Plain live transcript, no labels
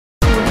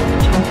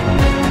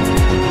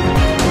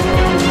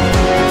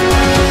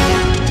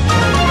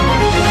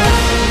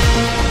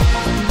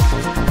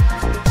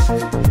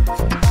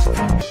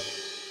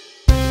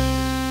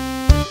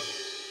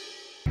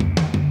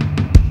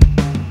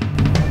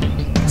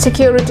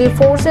Security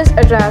forces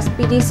arrest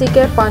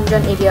PDCK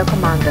Panjan area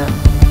commander.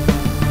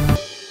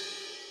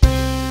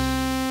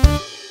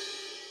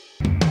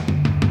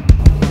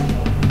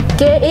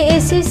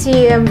 KAAC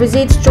CAM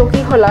visits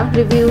Chokhihola,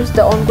 reviews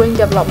the ongoing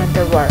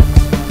developmental works.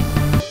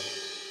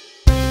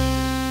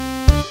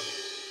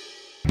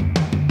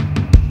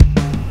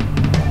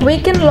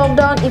 Weekend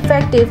lockdown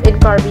effective in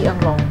Karbi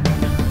Anglong.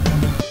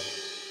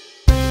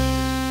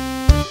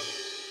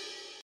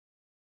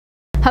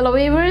 Hello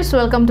viewers,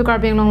 welcome to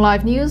Karbi Anglong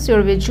Live News.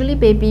 You're with Julie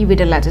Baby with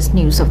the latest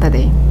news of the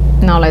day.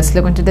 Now let's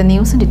look into the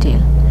news in detail.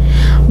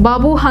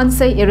 Babu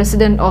Hansei, a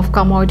resident of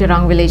Kamoy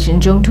Terang village in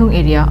Jungtung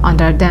area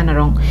under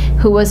Danarong,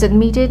 who was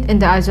admitted in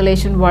the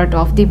isolation ward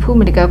of Dipu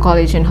Medical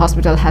College and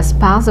Hospital, has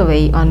passed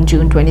away on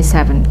June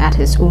 27 at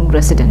his own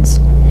residence.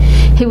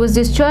 He was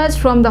discharged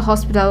from the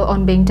hospital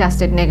on being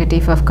tested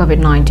negative of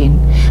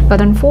COVID-19, but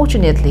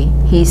unfortunately,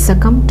 he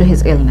succumbed to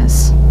his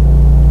illness.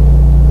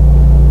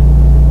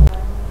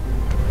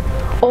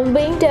 On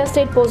being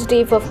tested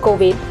positive of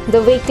COVID,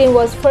 the victim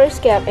was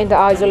first kept in the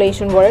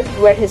isolation ward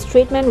where his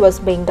treatment was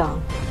being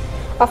done.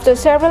 After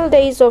several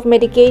days of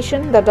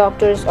medication, the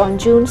doctors on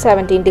June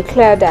 17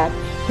 declared that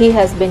he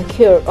has been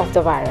cured of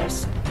the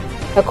virus.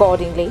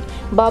 Accordingly,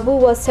 Babu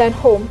was sent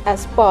home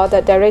as per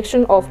the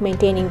direction of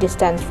maintaining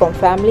distance from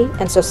family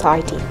and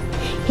society.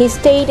 He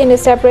stayed in a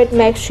separate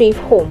makeshift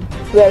home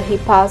where he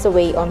passed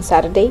away on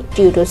Saturday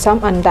due to some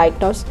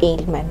undiagnosed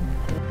ailment.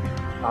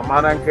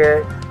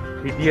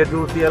 Dia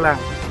tu sialang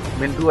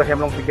mentu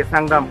hem long pikir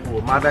sangdam pu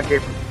mada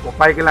ke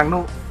opai ke lang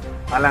nu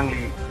alang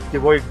li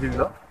ciboy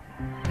dilo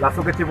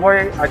lasu ke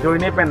ciboy ajo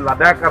ini pen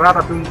lada kara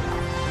tatun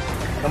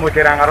namu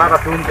terang ara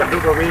tatun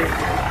jadu kobi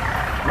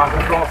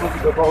mangkung long su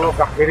tiga kolo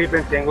kakiri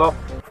pen cenglo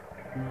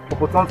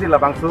keputusan si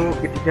labangsu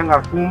kitijang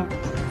arkum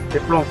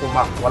diplong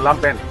kuma walam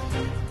pen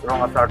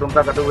rong asar tum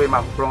ta kadu we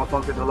mangkung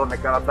long si dolo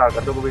nekara asar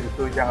kadu kobi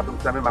tu jang atum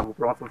same mangkung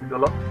long si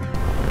dolo.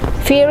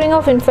 Fearing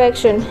of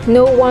infection,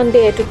 no one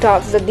dared to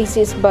touch the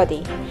deceased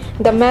body.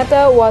 The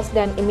matter was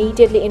then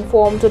immediately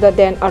informed to the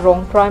then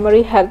Arong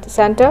Primary Health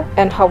Center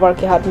and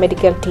Hawarkihat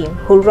medical team,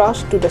 who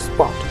rushed to the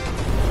spot.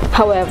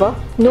 However,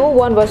 no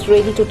one was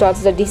ready to touch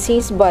the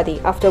deceased body,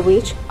 after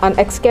which an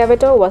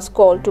excavator was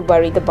called to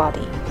bury the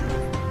body.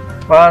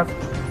 First,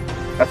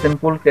 a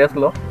simple test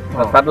lo,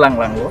 sad lang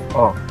lo.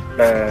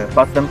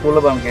 First simple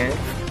lo bangke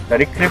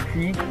dari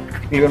kripsi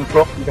Cleon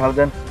Crop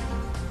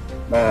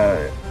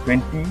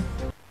 2020.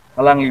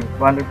 Alang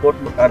one report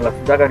adalah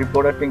sudah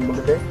report ting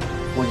begitu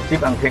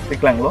positif angkek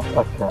tiklang lo,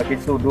 tapi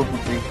sudah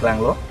putih tiklang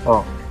lo.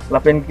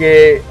 Lapen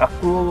ke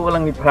aku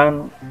alang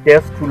ipan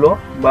test dulu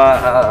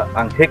ba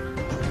angkek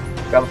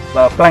kalau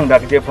pelang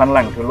dari dia pan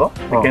lang dulu,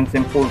 bikin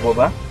simple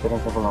boba.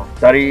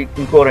 Dari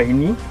ingkora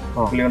ini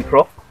Cleon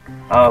Crop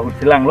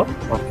hutilang lo,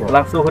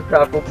 langsung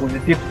huta aku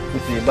positif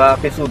putih ba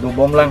pesu dua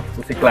bom lang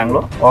putih tiklang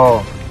lo.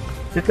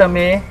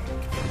 Setelah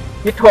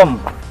hitom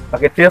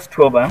pakai test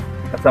dua bang,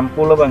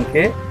 sampul lo bang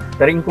ke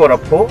dari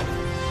Inkorapo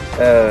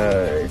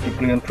di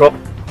Cleon Crop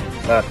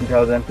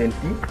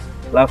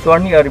 2020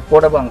 langsung ni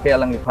report abang ke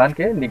alang ipan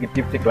ke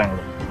negatif ciklang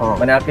lo.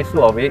 Mana aku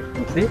suawe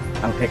usi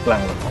angke klang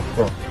lo.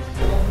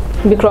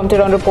 Bikram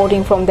Teron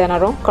reporting from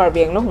Danarong,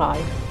 Karbi Anglong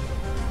Live.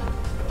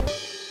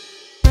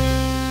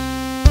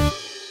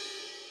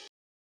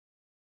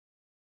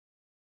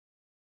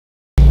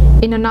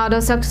 In another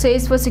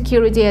success for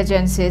security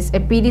agencies, a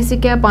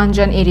PDCK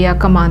Panjan area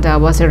commander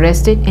was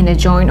arrested in a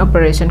joint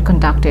operation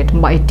conducted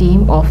by a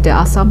team of the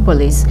Assam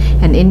Police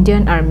and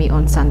Indian Army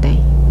on Sunday.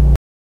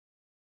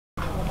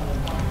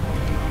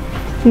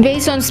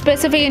 Based on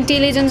specific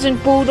intelligence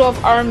input of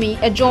Army,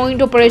 a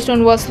joint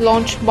operation was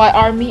launched by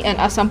Army and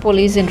Assam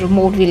Police in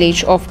remote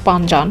village of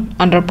Panjan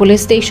under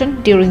police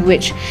station, during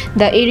which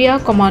the area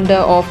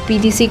commander of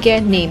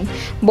PDCK named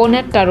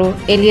Bonet Taro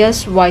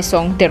alias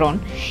Waisong Teron,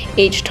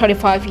 aged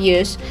 35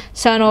 years,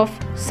 son of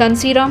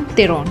Sansiram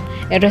Teron,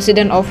 a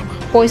resident of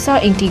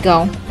Poisa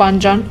Intigao,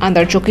 Panjan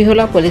under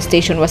Chokhihola police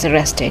station, was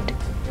arrested.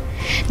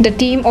 The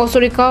team also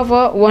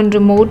recovered one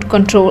remote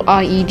control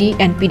IED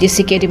and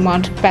PDCK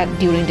demand pad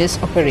during this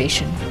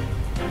operation.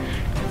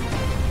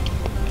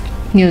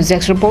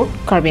 NewsDesk report,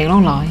 Karbi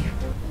Anglong Live.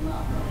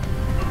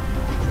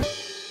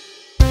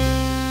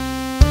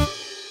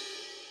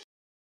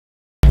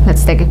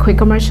 Let's take a quick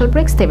commercial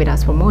break. Stay with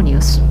us for more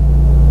news.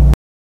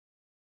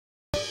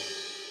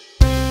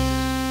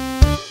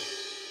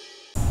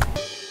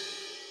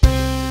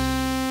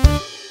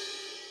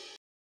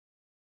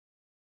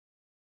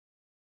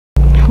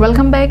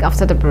 Welcome back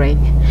after the break.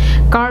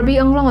 Karbi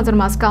Anglong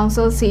Autonomous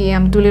Council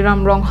CAM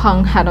Tuliram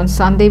Ronghang had on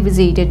Sunday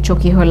visited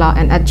Chokhihola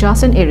and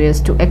adjacent areas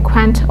to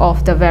acquaint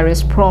of the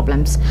various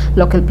problems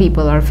local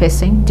people are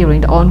facing during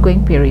the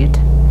ongoing period.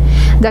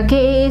 The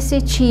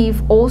KAAC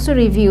chief also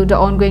reviewed the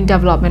ongoing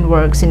development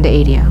works in the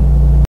area.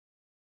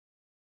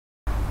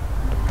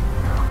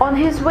 On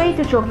his way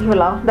to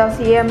Chokhihola, the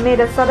CAM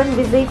made a sudden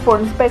visit for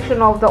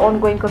inspection of the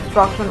ongoing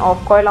construction of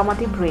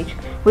Koilamati Bridge,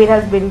 which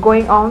has been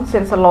going on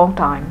since a long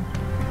time.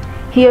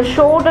 He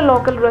assured the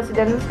local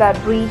residents that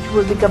bridge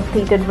will be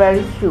completed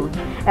very soon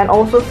and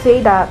also say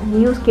that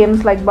new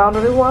schemes like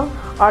boundary wall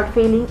art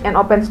failing and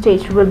open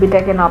stage will be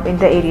taken up in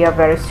the area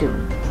very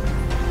soon.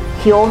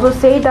 He also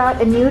said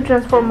that a new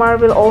transformer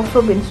will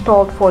also be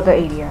installed for the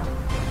area.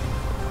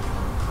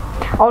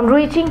 On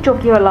reaching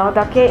Chokiola,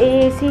 the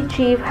KAAC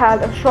chief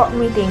held a short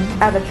meeting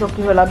at the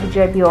Chokiola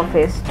BJP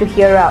office to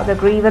hear out the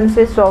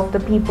grievances of the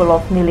people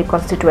of Nili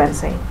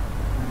constituency.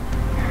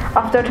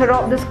 After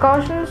thorough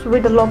discussions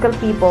with the local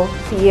people,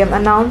 CM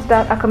announced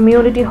that a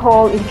community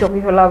hall in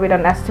Chokiola with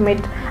an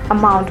estimated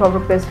amount of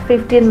Rs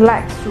 15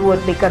 lakhs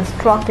would be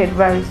constructed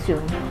very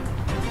soon.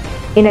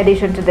 In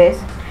addition to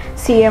this,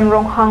 CM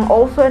Ronghang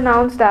also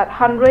announced that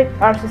 100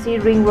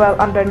 RCC ring well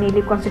under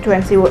Nili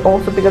constituency would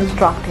also be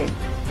constructed.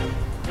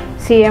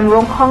 CM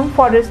Ronghang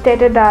further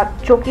stated that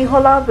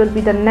Chokiola will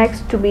be the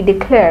next to be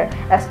declared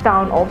as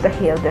Town of the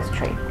Hill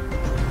district.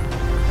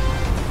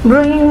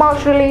 Bringing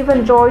much relief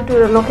and joy to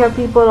the local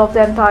people of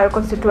the entire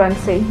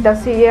constituency, the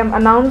CM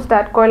announced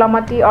that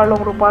Koilamati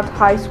Arlongrupat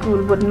High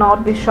School would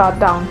not be shut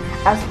down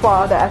as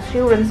per the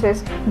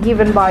assurances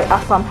given by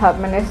Assam Health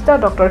Minister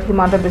Dr.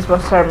 Himanta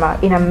Biswa Sarma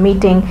in a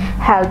meeting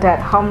held at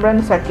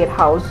Hamran Circuit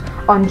House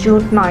on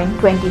June 9,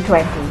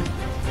 2020.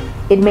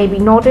 It may be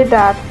noted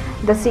that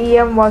the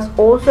CM was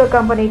also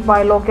accompanied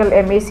by local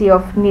MAC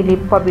of Nili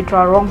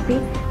Pabitra Rongpi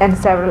and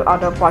several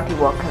other party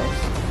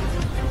workers.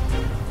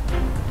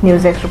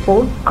 News X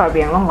Report,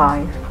 Karbi Anglong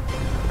Live.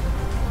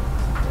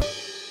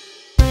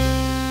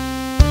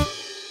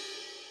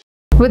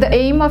 With the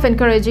aim of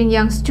encouraging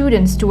young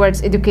students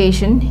towards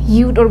education,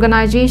 youth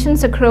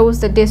organizations across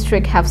the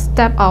district have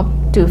stepped up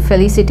to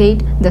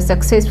felicitate the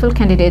successful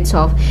candidates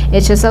of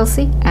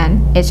HSLC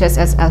and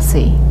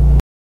HSSLC.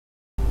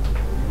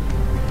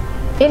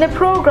 In a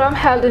program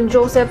held in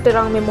Joseph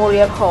Terang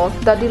Memorial Hall,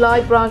 the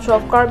Delight branch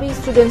of Karbi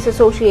Students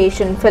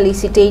Association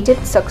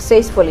felicitated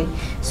successfully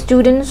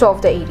students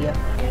of the area.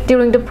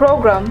 During the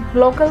program,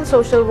 local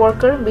social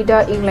worker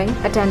Bida Ingling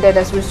attended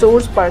as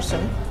resource person,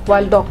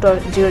 while Dr.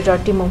 Jirja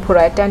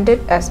Timungpura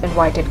attended as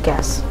invited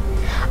guest.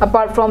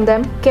 Apart from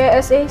them,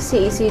 KSA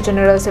CEC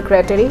General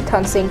Secretary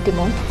Than Singh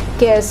Timung,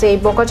 KSA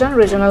Bokajan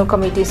Regional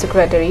Committee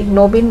Secretary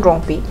Nobin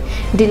Rongpi,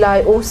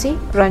 Dilai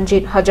OC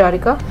Ranjit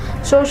Hajarika,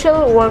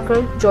 social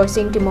worker Joy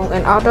Singh Timung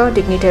and other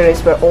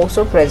dignitaries were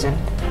also present.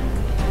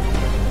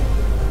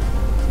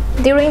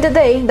 During the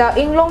day, the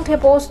Inglong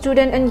Tepo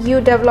Student and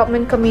Youth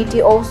Development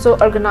Committee also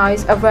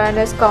organized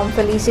awareness cum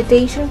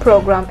felicitation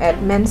program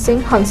at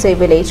Mensing Hanse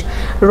village,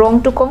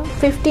 Rongtukong,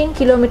 15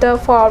 km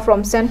far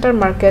from Center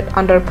Market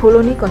under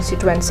Puloni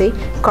constituency,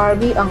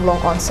 Karbi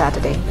Anglong on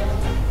Saturday.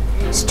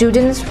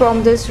 Students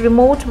from this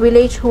remote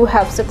village who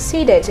have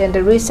succeeded in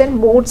the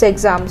recent boards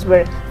exams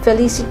were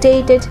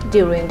felicitated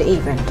during the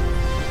event.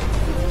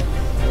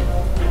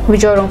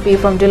 Vijay Rongpi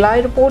from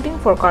Delhi reporting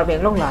for Karbi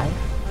Anglong Live.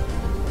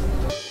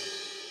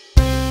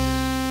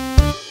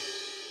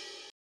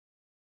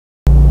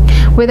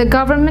 With the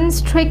government's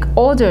strict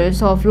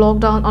orders of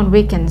lockdown on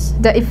weekends,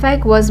 the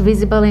effect was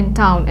visible in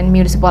town and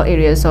municipal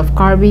areas of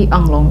Karbi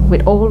Anglong,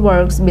 with all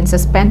works being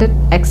suspended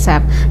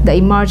except the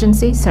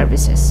emergency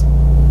services.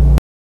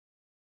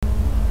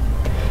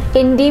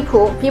 In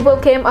Diphu, people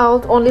came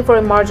out only for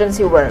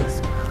emergency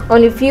works.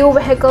 Only few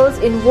vehicles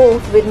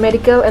involved with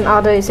medical and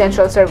other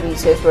essential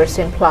services were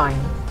seen plying.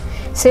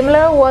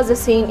 Similar was the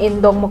scene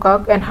in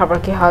Dongmukak and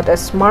Habarkihat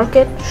as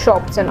market,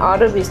 shops and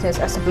other business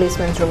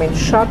establishments remained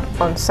shut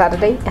on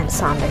Saturday and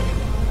Sunday.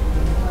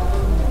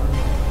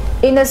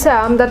 In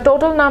Assam, the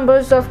total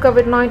numbers of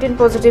COVID-19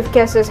 positive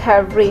cases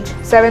have reached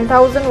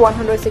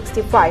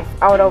 7,165,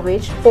 out of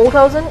which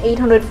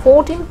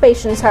 4,814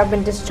 patients have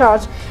been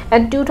discharged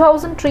and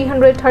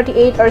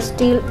 2,338 are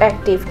still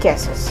active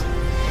cases.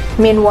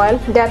 Meanwhile,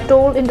 death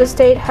toll in the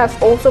state has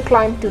also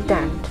climbed to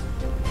 10.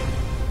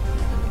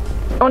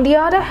 On the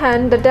other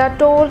hand, the death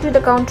toll to the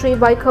country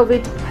by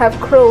COVID have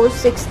crossed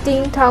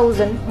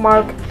 16,000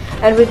 mark,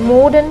 and with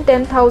more than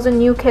 10,000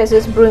 new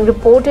cases being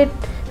reported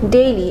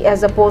daily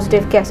as the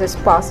positive cases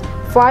pass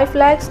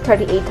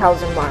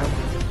 5,38,000 mark.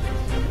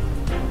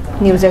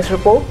 News X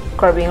Report,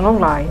 Karbi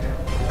Anglong Live.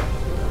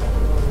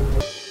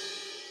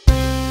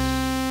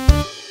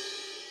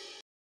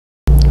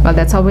 Well,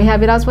 that's all we have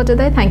with us for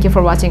today. Thank you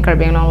for watching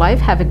Karbi Anglong Live.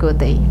 Have a good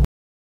day.